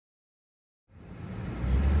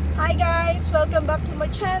Hi guys! Welcome back to my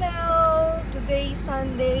channel! Today is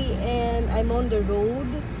Sunday and I'm on the road.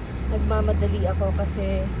 Nagmamadali ako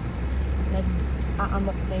kasi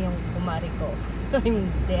nag-aamok na yung kumari ko. I'm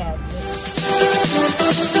dead.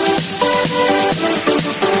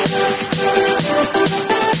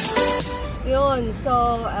 Yun,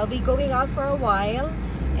 so I'll be going out for a while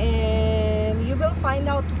and you will find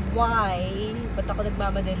out why ba't ako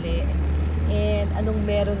nagmamadali. And anong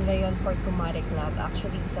meron ngayon for Kumare Club?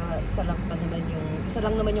 Actually, isa lang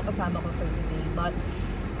naman yung kasama ko for today. But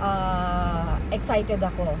excited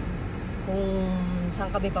ako kung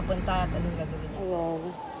saan kami papunta at anong gagawin niya. Ayan.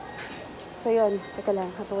 So yun, teka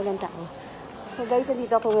lang, hatulan tao. So guys,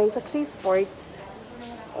 nandito ako ngayon sa Chris Sports.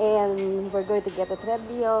 And we're going to get a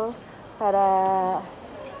treadmill para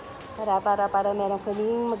meron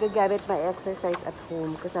kaming magagamit na exercise at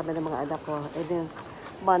home kasama ng mga anak ko. And then,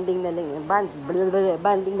 bonding na rin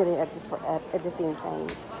at the same time.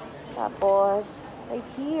 Tapos, right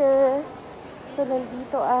here, so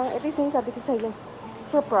nandito ang, ito yung sabi ko sa'yo,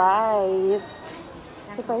 surprise!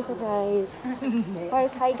 Surprise!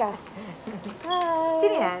 First, hi ka! Hi!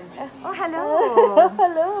 Sino yan? Oh, hello!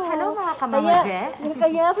 Hello! Hello mga ka-MameGeh!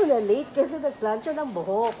 Kaya ako na late kasi nagplansya ng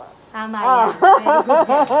buhok. Tama yan.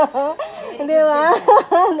 Hindi ba?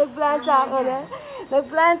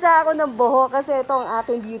 Nagplansya ako ng buhok kasi ito ang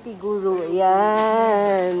aking beauty guru.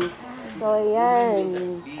 Ayan. So,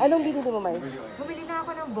 ayan. Anong binili mo, Mars? Bumili na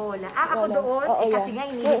ako ng bola. Ako doon. Kasi nga,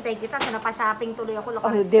 inihintay kita. So, napashopping tuloy ako.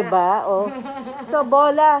 Diba? Oh. So,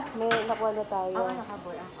 bola. May nakuha na tayo. Oo,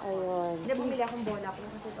 nakabola. Ayun. Hindi, bumili akong bola ko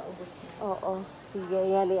kasi paubos na. Oo. Sige,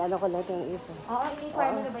 yan. Ano ko lang yung isa. Oo,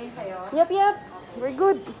 ini-inquire mo na ba yun sa'yo? Yep. We're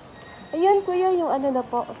good. Ayun, kuya, yung ano na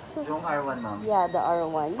po. So, yung R1, ma'am. Yeah, the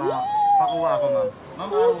R1. Pakuha ko, ma'am.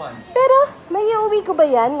 Ma'am, R1. Pero, may iuwi ko ba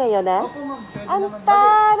yan ngayon, ha? Opo, ma'am. Ang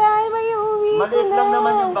taray, may iuwi ko na. Maliit lang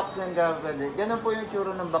naman yung box ng pwede. Ganun po yung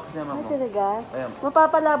tsura ng box niya, ma'am. Talaga? Ayan.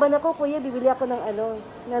 Mapapalaban ako, kuya. Bibili ako ng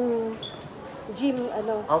ng gym,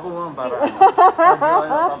 Opo, ma'am, para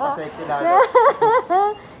papasexy lalo.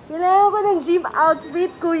 Kailangan ko ng gym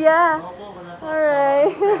outfit, kuya. Opo, wala.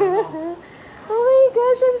 Alright. Oh my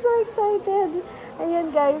gosh, I'm so excited. Ayan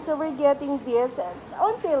guys, so we're getting this.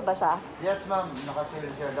 On sale ba siya? Yes, ma'am. Naka-sale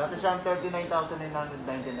siya. Dati siyang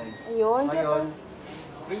 39,999. Ayun. Ngayon,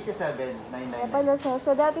 87,999. Pala siya.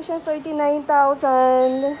 So dati siyang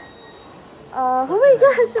 39,000. Oh my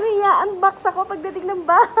gosh, may unbox ako pagdating ng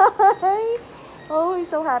bahay. Oh, we're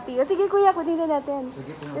so happy. Sige kuya, kunin na natin.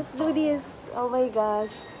 Sige po. Let's do this. Oh my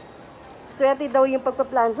gosh. Swerte daw yung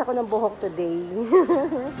pagpaplansya ko ng buhok today.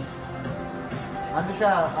 Ano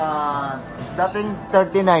siya, dating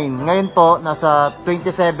 39. Ngayon po, nasa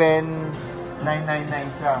 27,999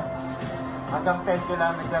 siya. Hanggang 10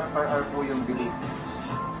 km per hour po yung bilis.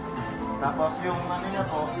 Tapos yung ano niya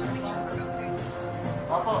po,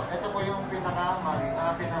 opo, ito po yung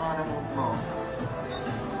pinaka-remote mo.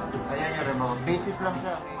 Ayan yung remote. Basic lang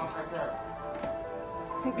siya.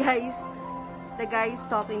 Guys, the guy is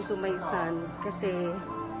talking to my son kasi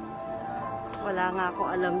wala nga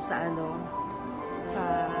ako alam sa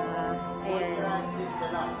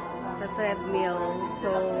sa treadmill.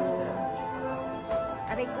 So,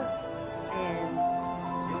 aray ko. Ayan.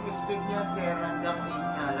 Yung speed niya, sir, hanggang 8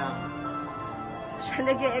 nga lang.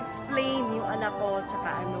 Siya nag-explain yung anak ko,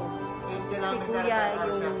 tsaka si kuya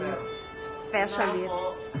yung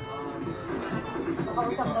specialist.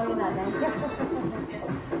 Pakausap daw yung nanay.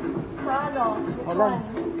 So,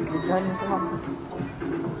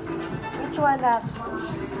 which one?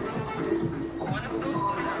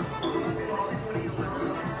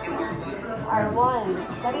 R1.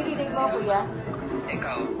 Naririnig mo, kuya?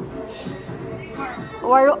 Ikaw.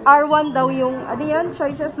 R1 daw yung, ano yan?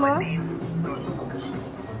 Choices mo?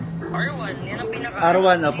 R1, yan ang pinaka...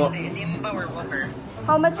 R1 na po. Hindi yung power walker.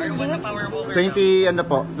 How much is R1 this? na power walker. 20, ano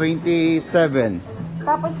po, 27.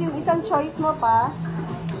 Tapos yung isang choice mo pa?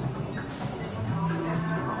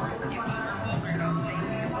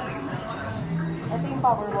 Ito yung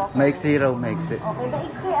power walker. Maiksi raw, maiksi. Okay,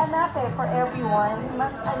 maiksi anak for everyone.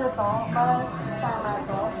 Mas mas tama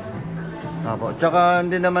to. Opo. Tsaka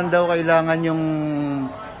hindi naman daw kailangan yung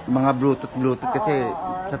mga Bluetooth kasi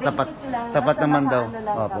sa tapat naman daw.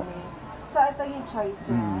 Opo. So ito yung choice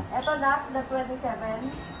niya. Ito na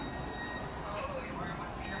 27.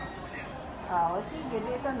 Sige,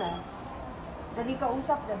 dito na. Dali ka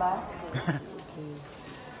usap, diba? Okay.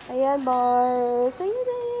 Ayan, bars. Ayun.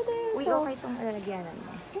 Uy, okay itong lalagyanan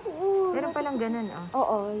mo. Meron palang ganun,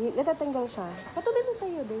 Natatanggal siya. Katulad na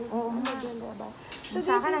sa'yo, din. Oo nga. So,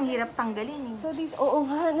 sa akin, ang hirap tanggalin eh. So, oo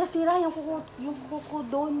nga, nasira yung kuko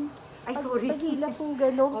doon. Ay, sorry. Pag-hilak kong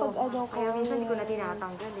gano'n, pag ano ko. Kaya minsan hindi ko na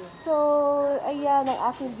tinatanggal eh. So, ayan, ang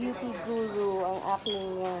aking beauty guru, ang aking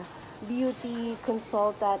beauty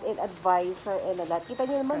consultant and advisor and all that. Kita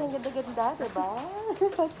niyo naman, ang ganda-ganda, diba?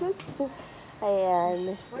 Sus.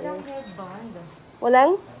 Ayan. Walang headband.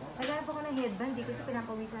 Walang? Naghanap ako ng headband, di kasi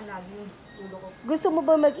pinapawisan lagi yung ulo ko. Gusto mo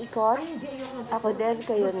ba mag-ikot? Ay, hindi, ayoko na. Ako din,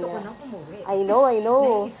 kayo Gusto ko na. nang umuwi. I know.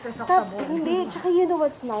 Nai-stress ako sa mall. Hindi, tsaka you know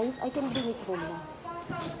what's nice? I can bring it home na.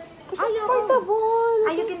 Kasi Ay, oo. portable.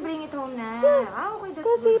 Ah, you can bring it home na. Ah, okay, that's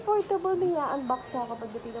Kasi good. portable, may unbox ako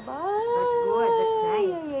pagdating na bahay. That's good, that's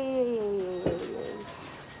nice. Ay.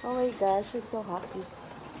 Oh my gosh, I'm so happy.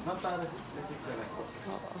 Ma'am, para receipt ka lang po.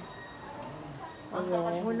 Oo.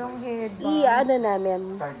 Walang headband. I-ano namin?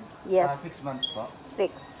 Card. Yes. 6 months po.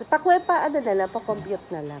 6. Pa ano na lang, pa-compute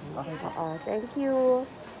na lang. Oo, thank you.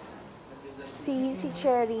 Si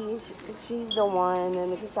Cherry, she's the one na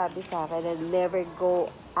nagsasabi sa akin na never go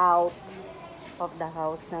out of the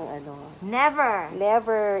house ng ano. Never.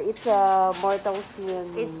 Never. It's a mortal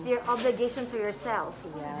sin. It's your obligation to yourself.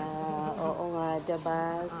 Yeah, oo nga, diba?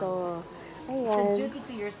 So, It's a ayan. duty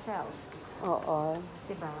to yourself. Oo.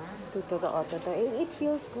 Diba? Totoo. It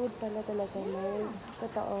feels good pala talaga, nice.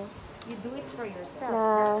 Totoo. You do it for yourself,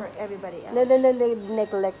 Na- not for everybody else.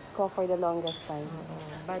 Neglect ko for the longest time.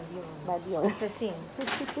 Bad yun. Bad yun. It's a sin.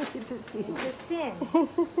 It's a sin. It's a sin.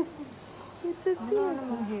 It's a Wala sin.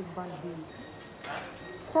 namang headband dito.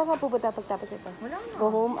 Saan ka pupunta pagtapos ito? Wala na. Go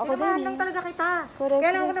home? Ako Kinamahan din lang eh. talaga kita. Correct, Kaya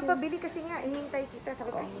lang ako correct. napabili kasi nga, inintay kita. Sabi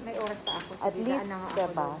ko, ay, may oras pa ako. At least, na nga ako diba?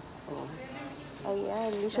 doon. Oo. Ayan,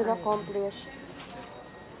 mission accomplished.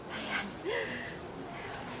 Ayan.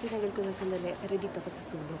 Tinagal ko na sandali, pero dito ako sa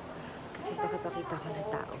sulok. Kasi baka pakita ko ng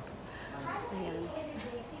tao. Ayan.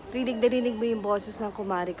 Rinig mo yung boses ng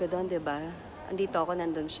kumari ko doon, diba? Andito ako,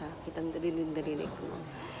 nandun siya. Kitang narinig mo.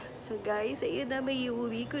 So guys, ayun na, may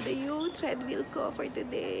iuwi ko na yung treadmill ko for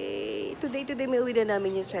today. Today, may uwi na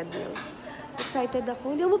namin yung treadmill. Excited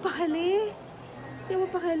ako. Hindi mo pakali.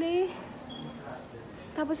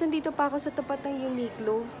 Tapos nandito pa ako sa tapat ng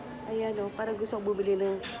Uniqlo. Ayan o, parang gusto ko bumili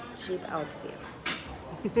ng cheap outfit.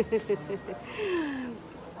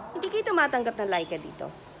 Hindi kayo tumatanggap ng Laika dito?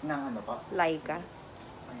 Nang ano pa? Laika?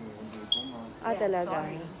 Ay, hindi po, ma'am. Ah, talaga?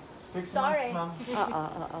 sorry. 6 Sorry. months, ma'am.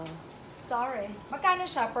 Oo. Sorry. Magkano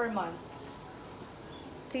siya per month?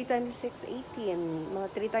 3 times 6, 18. Mga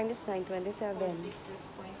 3 times 9, 27.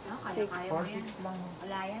 Kaya mo 4, yan. 6 lang.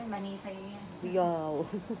 Wala yan, mani sa'yo yan.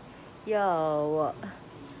 Yaw.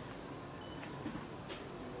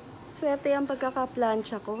 Swerte ang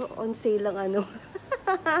pagkakaplansya ko. On sale lang ano.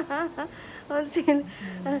 On sale.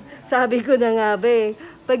 Sabi ko na nga ba eh.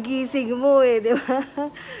 Pagising mo eh, di ba?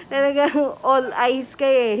 Talagang all eyes ka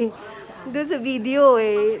eh. Doon sa video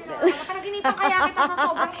eh. Nakanaginipan kaya kita sa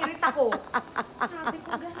sobrang irita ko. Sabi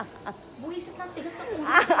ko, buwisit ng tigas ng ulo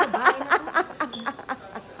ng babae na to.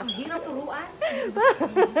 Ang hirap turuan.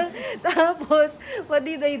 Tapos, what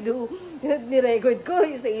did I do? Nirecord ko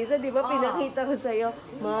isa-isa, di ba? Pinakita ko sa'yo.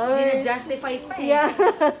 Hindi na-justify pa eh. Yeah.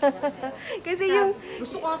 Kasi yung...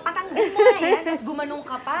 Gusto ko, patanggal mo na yan, tapos gumanong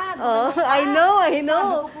ka pa. Oh, Gumanong ka. I know.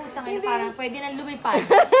 Sabi ko, putang ina, parang pwede na lumipad.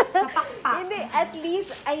 Sa pakpak. Hindi, at least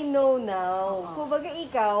I know now. Kumbaga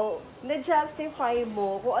ikaw, na-justify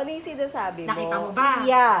mo kung ano yung sinasabi mo. Nakita mo ba?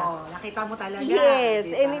 Yeah. Oh, nakita mo talaga. Yes,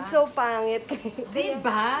 diba? and it's so pangit.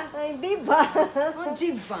 Diba? Ay, diba? Oh,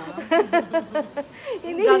 diba?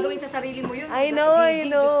 Hindi. Gagawin sa sarili mo yun. I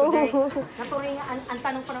know. Natuloy nga, ang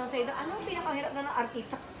tanong pa naman sa'yo, ano ang pinakahirap na ng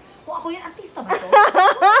artista? Kung ako yung artista ba to?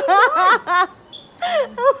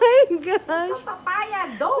 Oh my gosh. Ikaw papayag,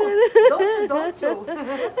 don't you.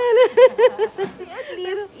 At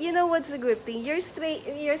least, you know what's the good thing? You're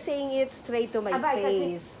saying it straight to my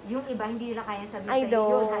face. Yung iba, hindi nila kaya sabihin I sa'yo know.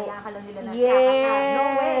 yun. Hayaan ka lang nila na no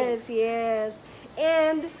way. Yes.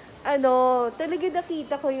 And, talaga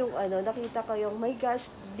nakita ko yung, my gosh,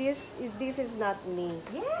 this is not me.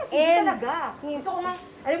 Yes, hindi And- talaga. Gusto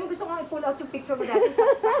ko nga i-pull out yung picture mo dati sa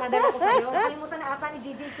kadala ko sa'yo. Kalimutan na ata ni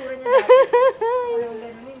Gigi yung tsura niya dati. Parang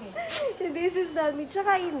ganun yun eh. This is not me.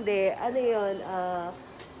 Tsaka hindi,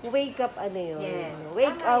 wake up, Yes.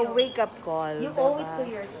 wake up call. You diba? owe it to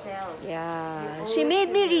yourself. Yeah. You owe She it made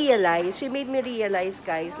to me realize,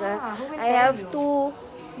 guys, na who will I tell have you? to,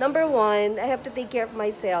 number one, I have to take care of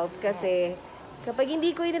myself kasi kapag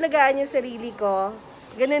hindi ko inalagaan yung sarili ko,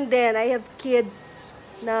 ganun din, I have kids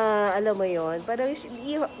na, alam mo yon. Parang,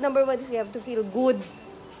 number one is you have to feel good.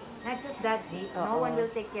 Not just that, G. No Oo. one will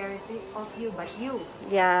take care of you but you.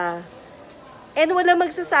 Yeah. And wala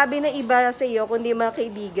magsasabi na iba sa iyo kundi mga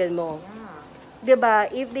kaibigan mo. Yeah. 'Di ba?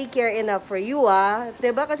 If they care enough for you,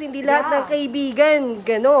 'di ba? Kasi hindi lahat Yeah. ng kaibigan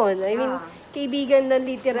ganon. I mean, Yeah. kaibigan na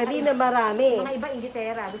literally na marami. Mga iba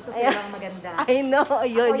inditera, gusto silang maganda. I know,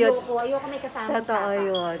 yun. Ayoko may kasama. Totoo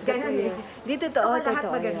yun. Ganun eh. Di totoo, Gusto ko lahat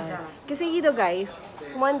totoo maganda. yan. Kasi guys,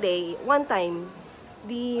 one time,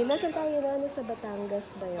 nasan tayo na? Nasa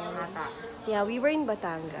Batangas ba yun? Yeah, we were in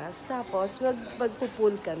Batangas. Tapos,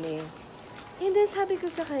 magpupul kami. And then, sabi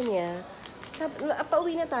ko sa kanya,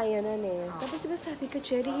 pauwi na tayo nun eh. Tapos, diba sabi ko,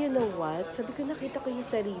 Cherry, you know what? Sabi ko, nakita ko yung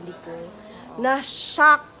sarili ko.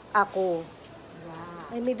 Na-shock ako.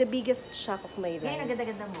 I made the biggest shock of my life. Ngayon, ang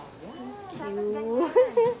ganda-ganda mo. Thank you.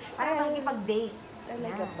 Parang makikipag-date.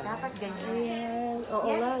 Talaga pa. Dapat ganyan. Ayan.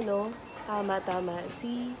 Oo nga, no? Tama.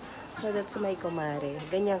 See? So, that's my kumare.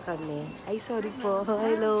 Ganyan kami. Ay, sorry po.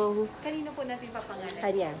 Hello. Kanino po natin papangalan?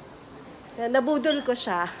 Kanya. Nabudol ko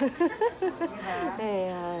siya.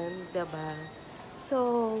 Ayan. Diba?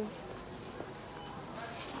 So,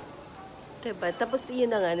 diba? Tapos yun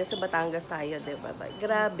na nga, nasa Batangas tayo, diba?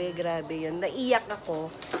 Grabe yun. Naiyak ako.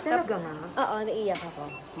 Talaga nga? Oo, naiyak ako,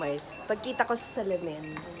 Mars. Pagkita ko sa salamin.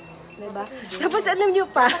 Diba? Tapos alam nyo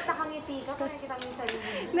pa. Ba't nakangiti ka? Parang kita mo yung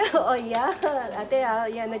sarili. Oo, yan. Ate,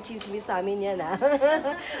 yan, nag-chismis sa amin yan, ha.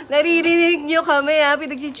 Naririnig nyo kami, ha.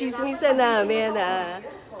 Pinag-chismisan namin, ha.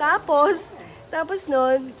 Tapos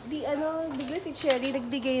nun, bigla si Cherry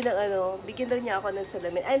nagbigay ng bigyan daw niya ako ng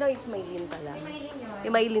salamin. I know it's Maylin pala.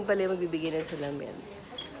 Yung Maylin pala yung magbibigay ng salamin.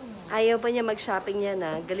 Ayaw pa niya mag-shopping niya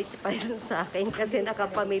na. Galit pa rin sa akin kasi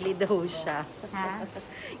nakapamili daw siya. Ha?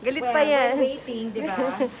 Galit pa yan. Waiting, di ba?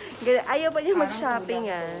 Ayaw pa niya mag-shopping,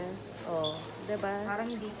 Oh, di ba? Parang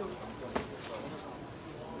hindi to.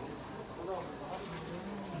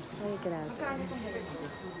 Ay, grabe.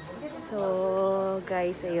 So,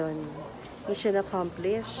 guys, ayun. Mission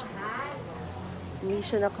accomplished.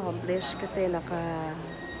 Mission accomplished kasi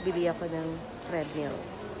nakabili ako ng treadmill.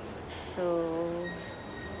 So,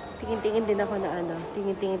 tingin-tingin din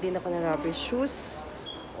ako na rubber shoes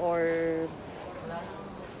or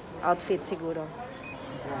outfit siguro.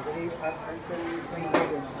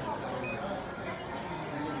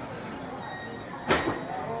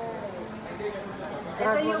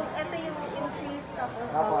 Ito yung increase tapos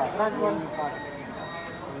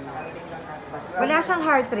Wala siyang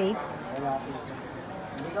heart rate. Wala.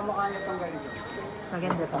 Hindi ka mukha na itong ganito.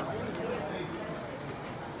 Maganda to.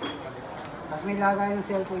 Tapos may lagay ng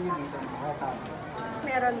cellphone niya dito.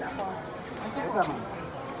 meron ako. Ito mo.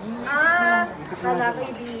 Kala ko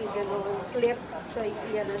hindi gano'ng clip. So,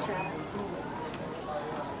 iyan na siya.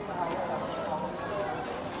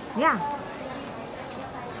 Yeah.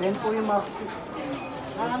 Yan po yung max.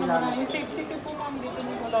 Yung safety kit po ma'am, dito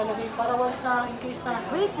nyo lalagay para once na in case na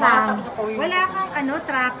Wait lang. Wala kang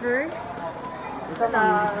tracker? Ito na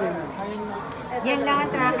yung display niya. Yan lang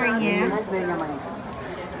ang tracker niya. Yung display niya man.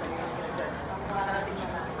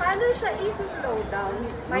 Paano siya slow down?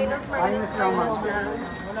 Minus lang. lang.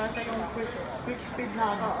 Wala siya yung quick speed na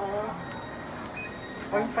ano. Oo.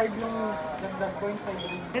 0.5 yung ganda, 0.5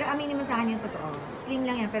 yung Pero aminin mo sa akin yung totoo. Slim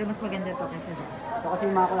lang yan, pero mas maganda to kaysa dyan. So kasi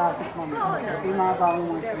yung mga classic mo. Ito yung mga bagong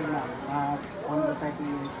mga screen na. Under 30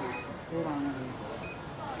 years.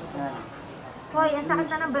 Yan. Hoy, ang sakit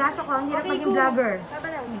na ng braso ko. Ang hirap maging vlogger.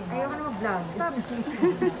 Ayoko na mag-vlog. Stop.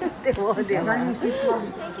 Diba?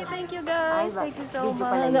 Thank you guys. Thank you so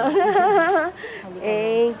much.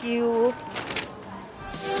 Thank you.